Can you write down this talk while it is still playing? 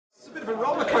A bit of a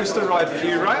roller coaster ride for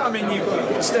you, right? I mean,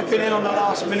 you're stepping in on the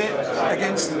last minute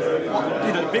against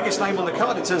the biggest name on the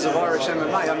card in terms of Irish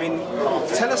MMA. I mean,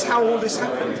 tell us how all this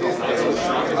happened.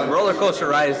 A roller coaster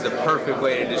ride is the perfect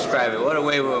way to describe it. What a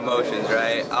wave of emotions,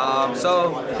 right?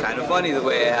 So kind of funny the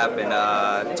way it happened.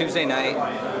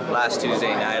 Last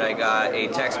Tuesday night, I got a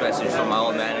text message from my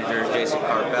old manager, Jason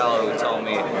Carpel, who told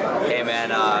me, "Hey man,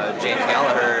 James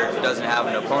Gallagher doesn't have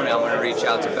an opponent. I'm going to reach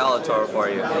out to Bellator for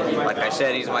you." Like I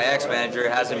said, he's my ex-manager,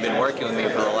 hasn't been working with me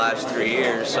for the last 3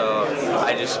 years, so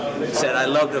I just said I'd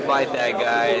love to fight that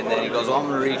guy, and then he goes, "Well, I'm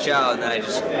going to reach out," and then I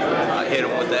just hit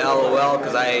him with the LOL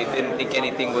because I didn't think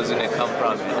anything was going to come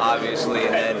from it, obviously,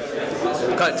 and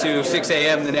then cut to 6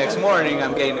 a.m. the next morning,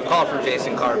 I'm getting a call from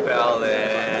Jason Carpel,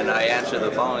 and I answer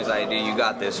the phone. He's like, "Dude, you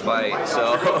got this fight."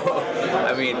 So,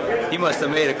 I mean, he must have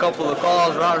made a couple of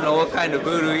calls, or I don't know what kind of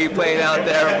voodoo he played out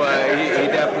there, but he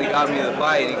definitely got me the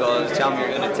fight. He goes, "Tell me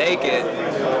you're going to take it."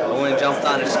 I went and jumped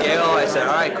on a scale. I said,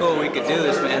 "All right, cool, we could do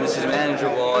this, man. This is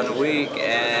manageable in a week."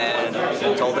 And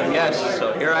I told him yes.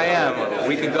 So here I am. A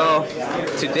week ago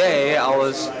today, I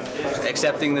was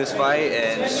accepting this fight,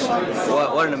 and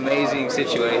what an amazing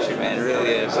situation, man. It really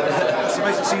is. It's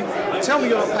amazing. So tell me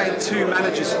you're not paying 2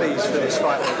 managers' fees for this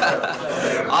fight.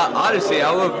 Honestly,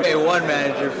 I would pay 1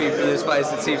 manager fee for this fight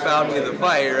since he found me the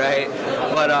fight, right?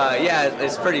 But yeah,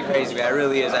 it's pretty crazy, man. It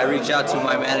really is. I reached out to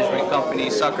my management company,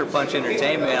 Sucker Punch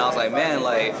Entertainment, and I was like, man,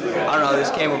 like, I don't know how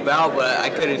this came about, but I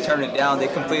couldn't turn it down. They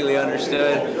completely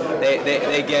understood.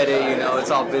 They get it, you know, it's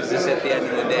all business at the end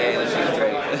of the day, and it's just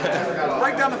great.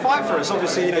 Break down the fight for us.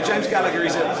 Obviously, James Gallagher,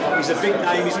 he's a big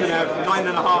name. He's going to have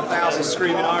 9,500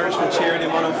 screaming Irishmen cheering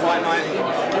him on fight night.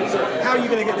 How are you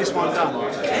going to get this one done?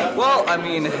 Well, I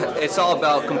mean, it's all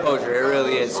about composure. It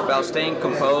really is. It's about staying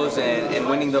composed and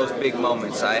winning those big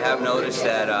moments. I have noticed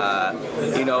that,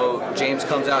 James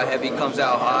comes out heavy, comes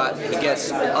out hot. He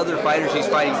gets other fighters, he's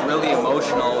fighting really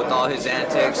emotional with all his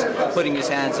antics, putting his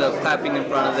hands up, clapping in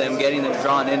front of them, getting them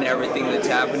drawn into everything that's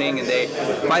happening. And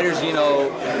fighters,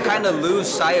 kind of lose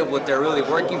sight of what they're really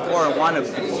working for and want to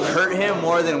hurt him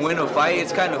more than win a fight.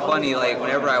 It's kind of funny, like,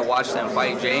 whenever I watch them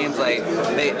fight James, like,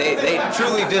 they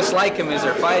truly dislike him as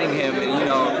they're fighting him,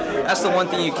 and that's the one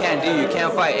thing you can't do. You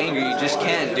can't fight anger. You just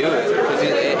can't do it because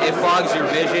it fogs your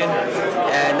vision,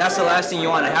 and that's the last thing you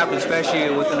want to happen, especially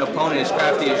with an opponent as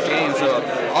crafty as James. So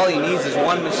all he needs is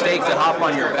one mistake to hop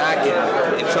on your back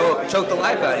and choke the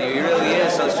life out of you. He really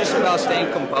is. So it's just about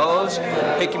staying composed,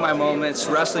 picking my moments,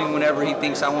 wrestling whenever he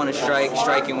thinks I want to strike,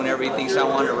 striking whenever he thinks I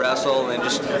want to wrestle, and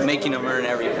just making him earn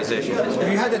every position.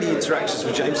 Have you had any interactions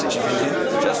with James since you've been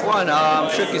here? Just one.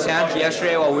 Shook his hand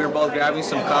yesterday while we were both grabbing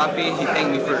some coffee. He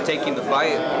thanked me for taking the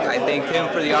fight. I thanked him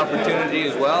for the opportunity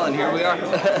as well, and here we are.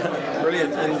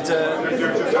 Brilliant. And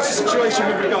what's the situation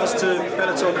with regards to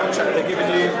Bellator contract? They're giving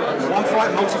you 1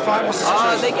 fight, multi-fight? What's the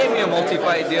situation? They gave me a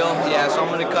multi-fight deal. Yeah, so I'm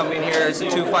going to come in here. It's a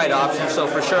 2-fight option, so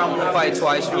for sure I'm going to fight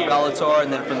twice for Bellator,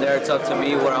 and then from there it's up to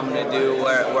me what I'm going to do,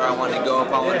 where I want to go,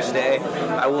 if I want to stay.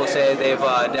 I will say they've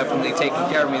definitely taken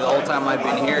care of me the whole time I've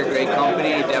been here. Great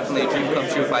company. Definitely a dream come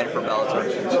true fighting for Bellator.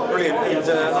 Brilliant. And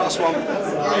last one,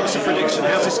 give us a prediction.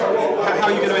 How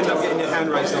are you going to end up getting your hand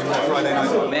raised on Friday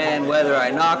night? Man, whether I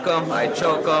knock him, I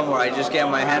choke him, or I just get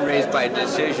my hand raised by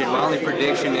decision, my only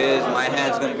prediction is my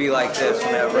hand's going to be like this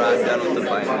whenever I'm done with the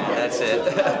fight. That's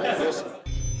it.